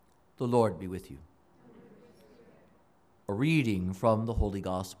The Lord be with you. A reading from the Holy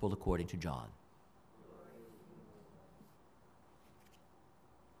Gospel according to John.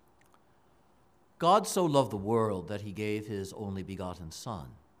 God so loved the world that he gave his only begotten Son,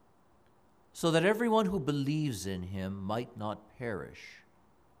 so that everyone who believes in him might not perish,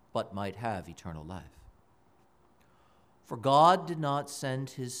 but might have eternal life. For God did not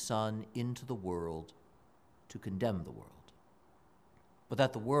send his Son into the world to condemn the world, but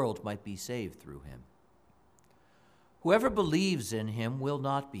that the world might be saved through him. Whoever believes in him will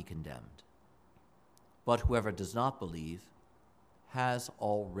not be condemned, but whoever does not believe has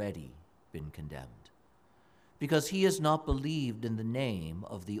already been condemned, because he has not believed in the name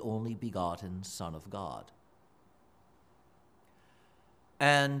of the only begotten Son of God.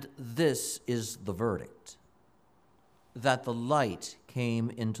 And this is the verdict, that the light came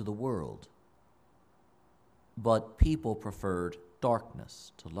into the world, but people preferred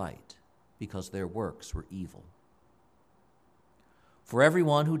darkness to light, because their works were evil. For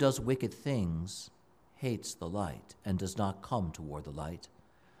everyone who does wicked things hates the light and does not come toward the light,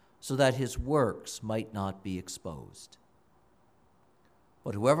 so that his works might not be exposed.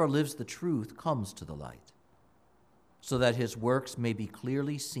 But whoever lives the truth comes to the light, so that his works may be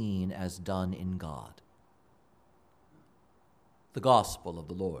clearly seen as done in God. The Gospel of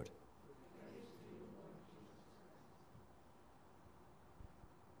the Lord.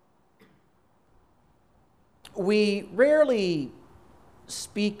 We rarely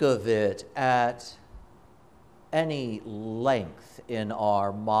speak of it at any length in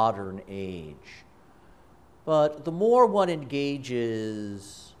our modern age, but the more one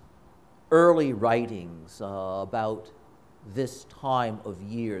engages early writings about this time of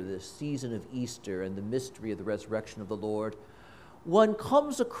year, this season of Easter and the mystery of the resurrection of the Lord, one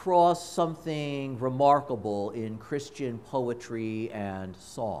comes across something remarkable in Christian poetry and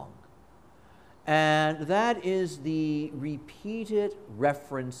song. And that is the repeated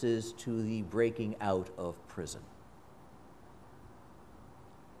references to the breaking out of prison.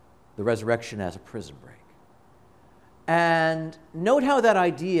 The resurrection as a prison break. And note how that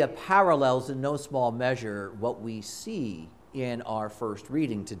idea parallels in no small measure what we see in our first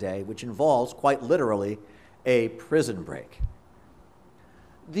reading today, which involves, quite literally, a prison break.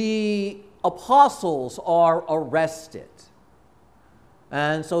 The apostles are arrested.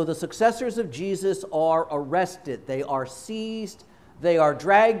 And so the successors of Jesus are arrested. They are seized, they are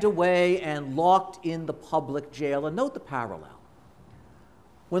dragged away and locked in the public jail. And note the parallel.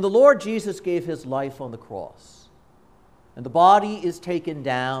 When the Lord Jesus gave his life on the cross, and the body is taken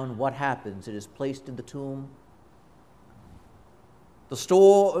down, what happens? It is placed in the tomb. The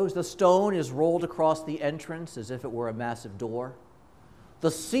stone is rolled across the entrance as if it were a massive door.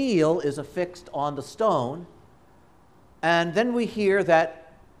 The seal is affixed on the stone. And then we hear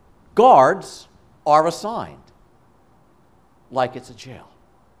that guards are assigned, like it's a jail.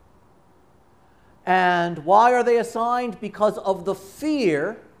 And why are they assigned? Because of the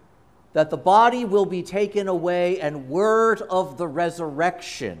fear that the body will be taken away and word of the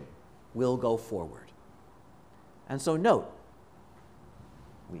resurrection will go forward. And so note,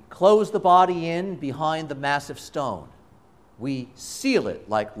 we close the body in behind the massive stone. We seal it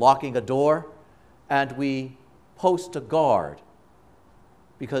like locking a door, and we post a guard,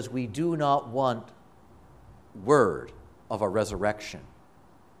 because we do not want word of a resurrection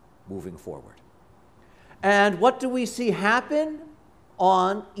moving forward. And what do we see happen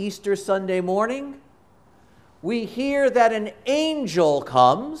on Easter Sunday morning? We hear that an angel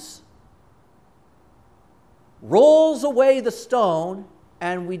comes, rolls away the stone,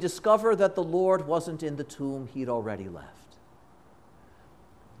 and we discover that the Lord wasn't in the tomb, he'd already left.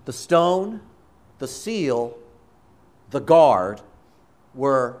 The stone, the seal, the guard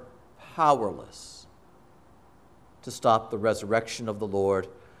were powerless to stop the resurrection of the Lord.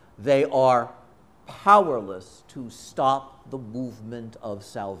 They are powerless to stop the movement of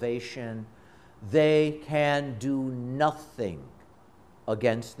salvation. They can do nothing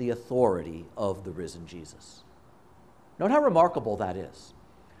against the authority of the risen Jesus. Note how remarkable that is.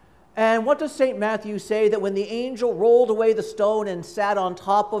 And what does St. Matthew say? That when the angel rolled away the stone and sat on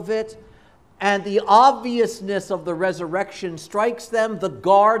top of it, and the obviousness of the resurrection strikes them, the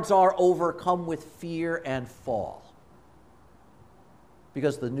guards are overcome with fear and fall,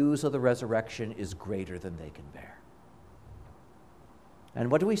 because the news of the resurrection is greater than they can bear. And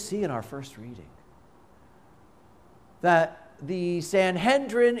what do we see in our first reading? That the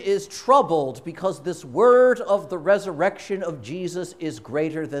Sanhedrin is troubled because this word of the resurrection of Jesus is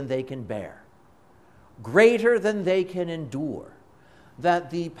greater than they can bear, greater than they can endure.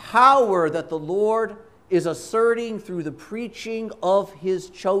 That the power that the Lord is asserting through the preaching of his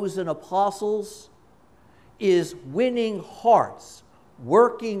chosen apostles, is winning hearts,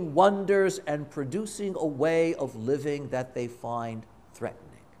 working wonders, and producing a way of living that they find threatening.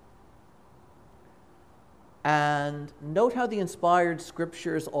 And note how the inspired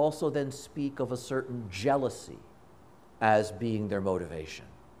scriptures also then speak of a certain jealousy as being their motivation.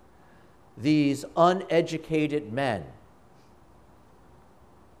 These uneducated men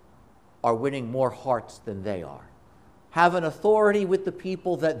are winning more hearts than they are, have an authority with the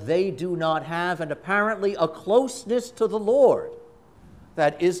people that they do not have, and apparently a closeness to the Lord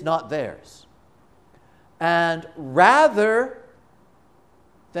that is not theirs. And rather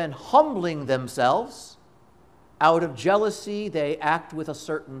than humbling themselves, out of jealousy, they act with a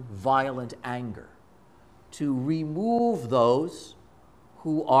certain violent anger to remove those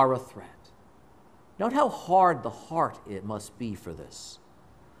who are a threat. Note how hard the heart it must be for this.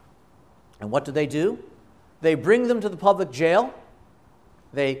 And what do? They bring them to the public jail.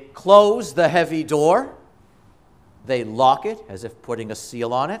 They close the heavy door. They lock it as if putting a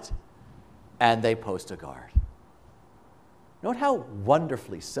seal on it. And they post a guard. Note how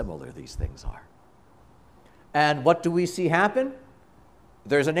wonderfully similar these things are. And what do we see happen?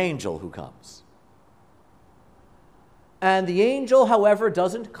 There's an angel who comes. And the angel, however,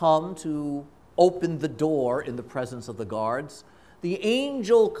 doesn't come to open the door in the presence of the guards. The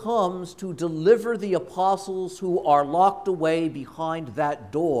angel comes to deliver the apostles who are locked away behind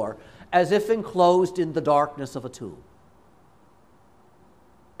that door, as if enclosed in the darkness of a tomb.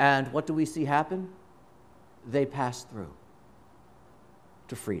 And what do we see happen? They pass through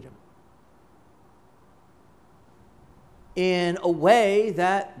to freedom, in a way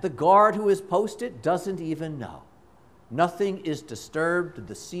that the guard who is posted doesn't even know. Nothing is disturbed,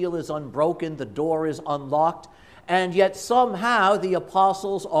 the seal is unbroken, the door is unlocked, and yet somehow the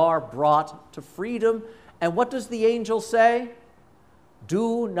apostles are brought to freedom. And what does the angel say?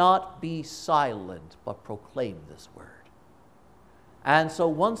 Do not be silent, but proclaim this word. And so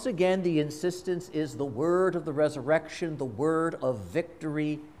once again, the insistence is the word of the resurrection, the word of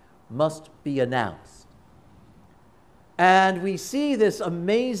victory must be announced. And we see this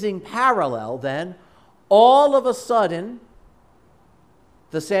amazing parallel then. All of a sudden,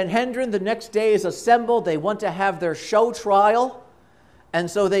 the Sanhedrin the next day is assembled. They want to have their show trial. And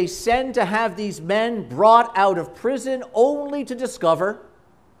so they send to have these men brought out of prison, only to discover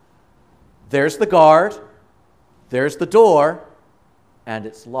there's the guard, there's the door, and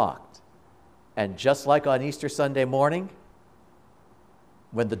it's locked. And just like on Easter Sunday morning,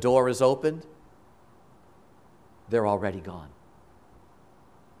 when the door is opened, they're already gone.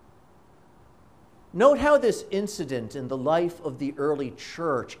 Note how this incident in the life of the early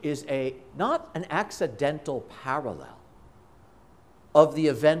church is not an accidental parallel of the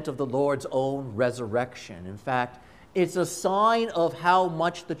event of the Lord's own resurrection. In fact, it's a sign of how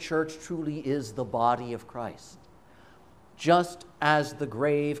much the church truly is the body of Christ. Just as the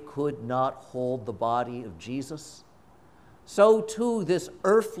grave could not hold the body of Jesus, so too this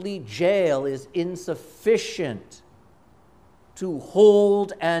earthly jail is insufficient to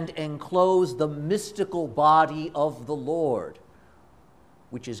hold and enclose the mystical body of the Lord,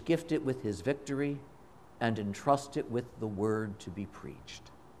 which is gifted with his victory and entrusted with the word to be preached.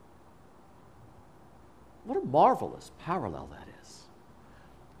 What a marvelous parallel that is.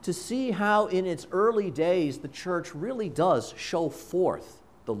 To see how in its early days the church really does show forth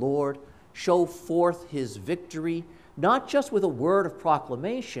the Lord, show forth his victory, not just with a word of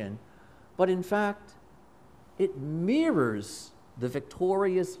proclamation, but in fact, it mirrors the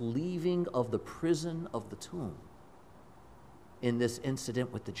victorious leaving of the prison of the tomb in this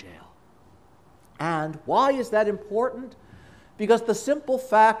incident with the jail. And why is that important? Because the simple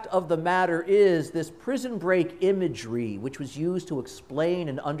fact of the matter is this prison break imagery, which was used to explain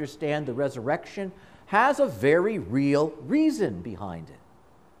and understand the resurrection, has a very real reason behind it.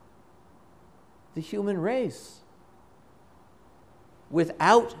 The human race,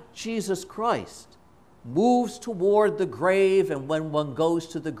 without Jesus Christ, moves toward the grave, and when one goes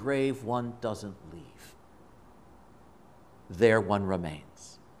to the grave, one doesn't leave. There one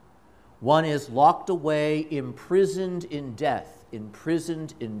remains. One is locked away, imprisoned in death,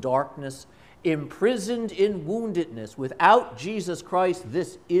 imprisoned in darkness, imprisoned in woundedness. Without Jesus Christ,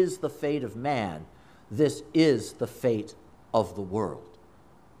 this is the fate of man. This is the fate of the world.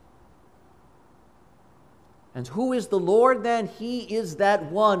 And who is the Lord then? He is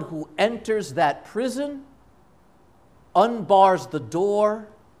that one who enters that prison, unbars the door,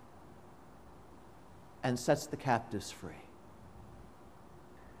 and sets the captives free.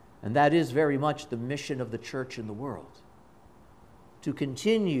 And that is very much the mission of the church in the world. to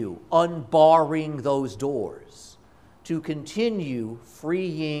continue unbarring those doors, to continue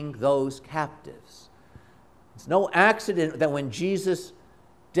freeing those captives. It's no accident that when Jesus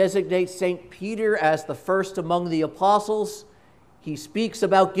designates St. Peter as the first among the apostles, he speaks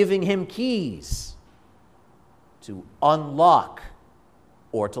about giving him keys to unlock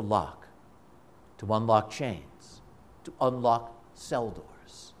or to lock, to unlock chains, to unlock cell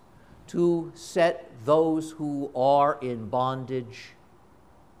doors, to set those who are in bondage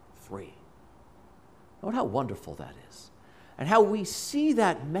free. Note how wonderful that is, and how we see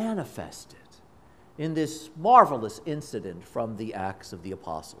that manifested in this marvelous incident from the Acts of the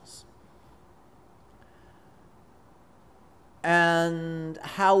Apostles. And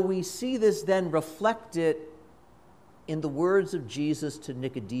how we see this then reflected in the words of Jesus to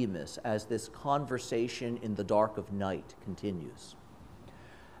Nicodemus as this conversation in the dark of night continues.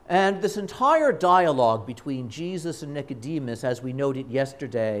 And this entire dialogue between Jesus and Nicodemus, as we noted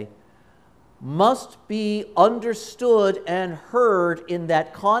yesterday, must be understood and heard in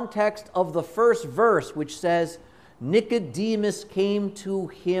that context of the first verse, which says, Nicodemus came to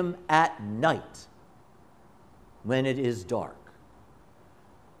him at night when it is dark.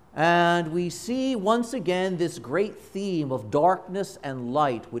 And we see once again this great theme of darkness and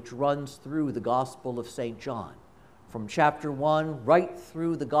light which runs through the Gospel of St. John, from chapter 1 right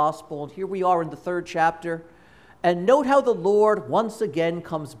through the Gospel. And here we are in the 3rd chapter. And note how the Lord once again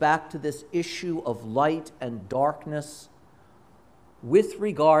comes back to this issue of light and darkness with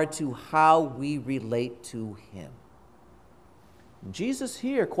regard to how we relate to him. And Jesus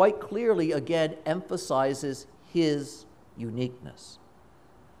here quite clearly again emphasizes his uniqueness.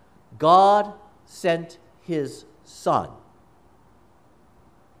 God sent his Son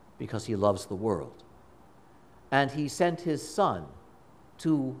because he loves the world. And he sent his Son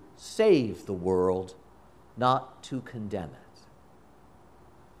to save the world, not to condemn it.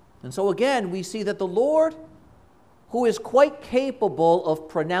 And so again, we see that the Lord, who is quite capable of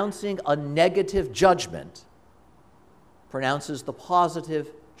pronouncing a negative judgment, pronounces the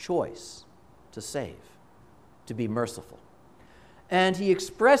positive choice to save, to be merciful. And he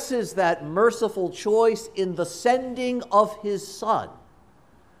expresses that merciful choice in the sending of his Son,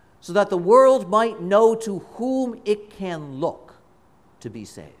 so that the world might know to whom it can look to be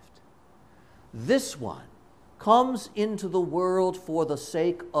saved. This one comes into the world for the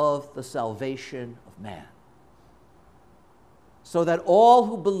sake of the salvation of man, so that all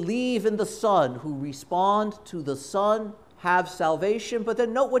who believe in the Son, who respond to the Son, have salvation. But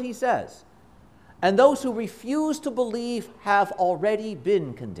then note what he says. And those who refuse to believe have already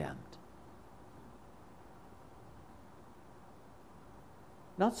been condemned.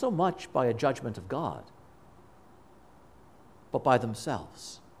 Not so much by a judgment of God, but by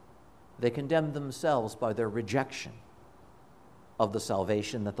themselves. They condemn themselves by their rejection of the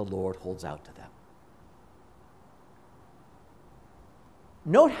salvation that the Lord holds out to them.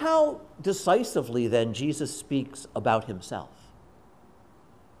 Note how decisively then Jesus speaks about himself.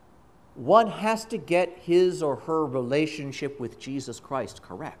 One has to get his or her relationship with Jesus Christ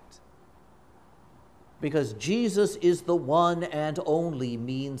correct, because Jesus is the one and only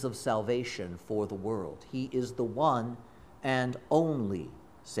means of salvation for the world. He is the one and only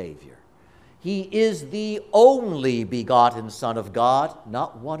Savior. He is the only begotten Son of God,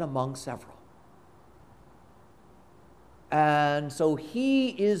 not one among several. And so he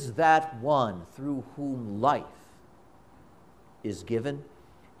is that one through whom life is given.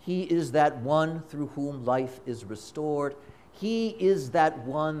 He is that one through whom life is restored. He is that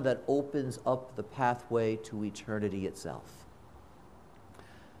one that opens up the pathway to eternity itself.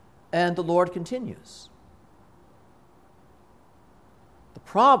 And the Lord continues. The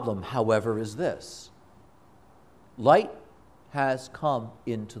problem, however, is this. Light has come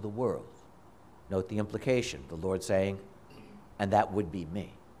into the world. Note the implication, the Lord saying, and that would be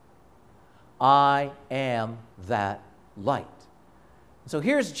me. I am that light. So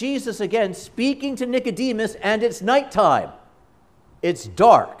here's Jesus again speaking to Nicodemus, and it's nighttime. It's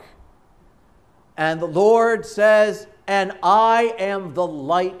dark. And the Lord says, and I am the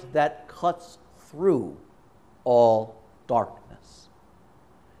light that cuts through all darkness.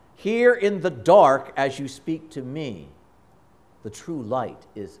 Here in the dark, as you speak to me, the true light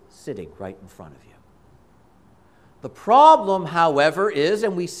is sitting right in front of you. The problem, however, is,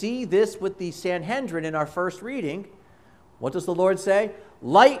 and we see this with the Sanhedrin in our first reading, what does the Lord say?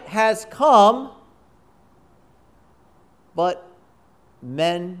 Light has come, but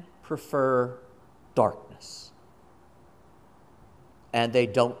men prefer darkness. And they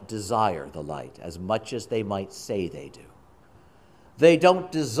don't desire the light as much as they might say they do. They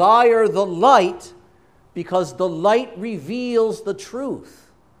don't desire the light because the light reveals the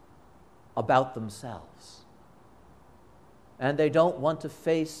truth about themselves. And they don't want to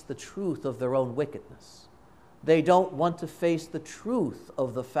face the truth of their own wickedness. They don't want to face the truth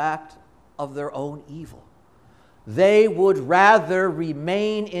of the fact of their own evil. They would rather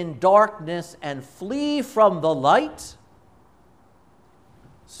remain in darkness and flee from the light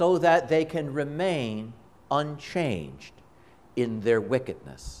so that they can remain unchanged in their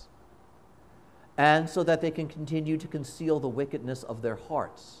wickedness, and so that they can continue to conceal the wickedness of their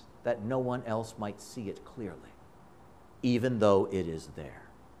hearts, that no one else might see it clearly, even though it is there.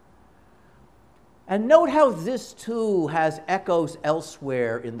 And note how this too has echoes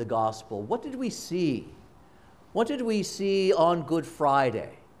elsewhere in the gospel. What did we see? What did we see on Good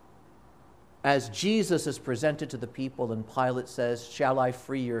Friday as Jesus is presented to the people and Pilate says, "Shall I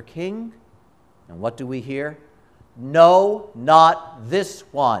free your king?" And what do we hear? "No, not this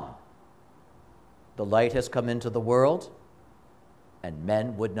one. The light has come into the world, and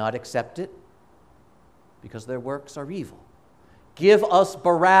men would not accept it because their works are evil. Give us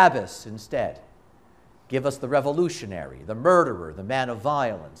Barabbas instead. Give us the revolutionary, the murderer, the man of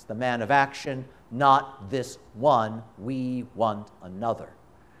violence, the man of action. Not this one. We want another."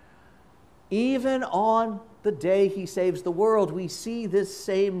 Even on the day he saves the world, we see this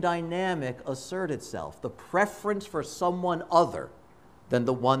same dynamic assert itself, the preference for someone other than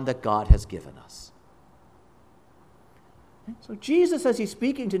the one that God has given us. So Jesus, as he's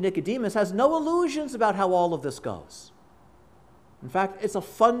speaking to Nicodemus, has no illusions about how all of this goes. In fact, it's a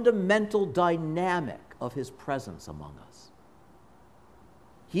fundamental dynamic of his presence among us.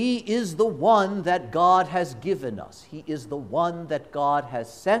 He is the one that God has given us. He is the one that God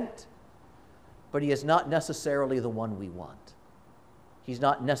has sent, but he is not necessarily the one we want. He's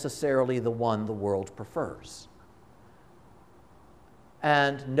not necessarily the one the world prefers.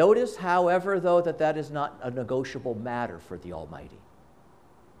 And notice, however, though, that is not a negotiable matter for the Almighty.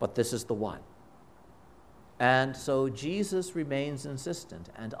 But this is the one. And so Jesus remains insistent,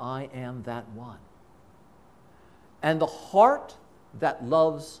 and I am that one. And the heart that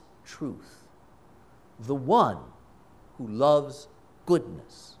loves truth, the one who loves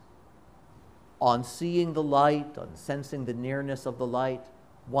goodness, on seeing the light, on sensing the nearness of the light,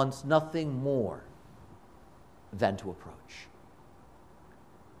 wants nothing more than to approach,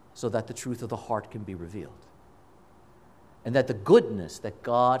 so that the truth of the heart can be revealed, and that the goodness that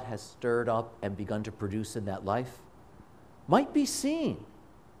God has stirred up and begun to produce in that life might be seen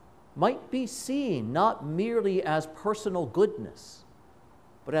not merely as personal goodness,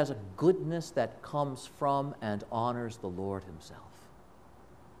 but as a goodness that comes from and honors the Lord himself.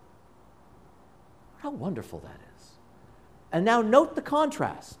 How wonderful that is. And now note the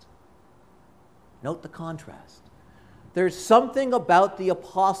contrast. Note the contrast. There's something about the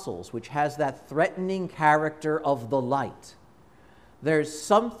apostles which has that threatening character of the light. There's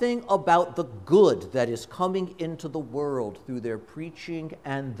something about the good that is coming into the world through their preaching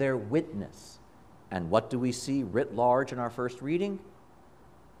and their witness. And what do we see writ large in our first reading?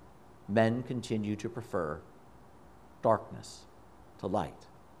 Men continue to prefer darkness to light,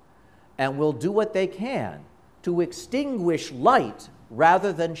 and will do what they can to extinguish light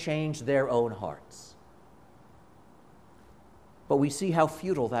rather than change their own hearts. But we see how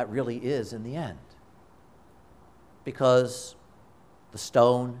futile that really is in the end, because the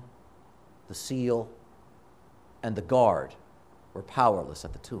stone, the seal, and the guard were powerless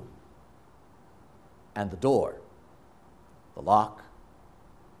at the tomb. And the door, the lock,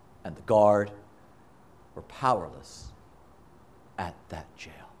 and the guard were powerless at that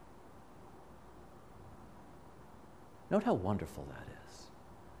jail. Note how wonderful that is.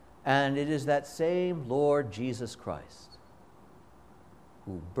 And it is that same Lord Jesus Christ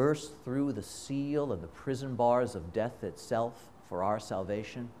who burst through the seal and the prison bars of death itself for our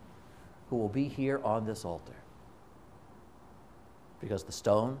salvation, who will be here on this altar. Because the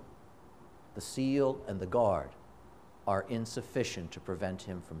stone, the seal, and the guard are insufficient to prevent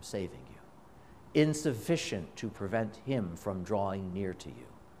him from saving you, insufficient to prevent him from drawing near to you.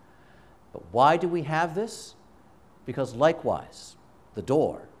 But why do we have this? Because likewise, the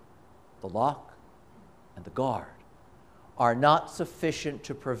door, the lock, and the guard are not sufficient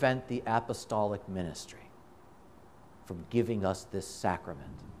to prevent the apostolic ministry from giving us this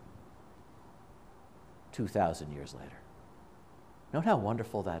sacrament 2,000 years later. Note how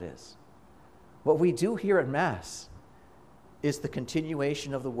wonderful that is. What we do here at Mass is the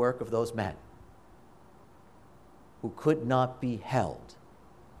continuation of the work of those men who could not be held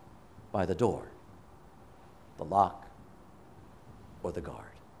by the door, the lock, or the guard.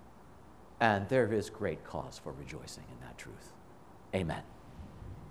 And there is great cause for rejoicing in that truth. Amen.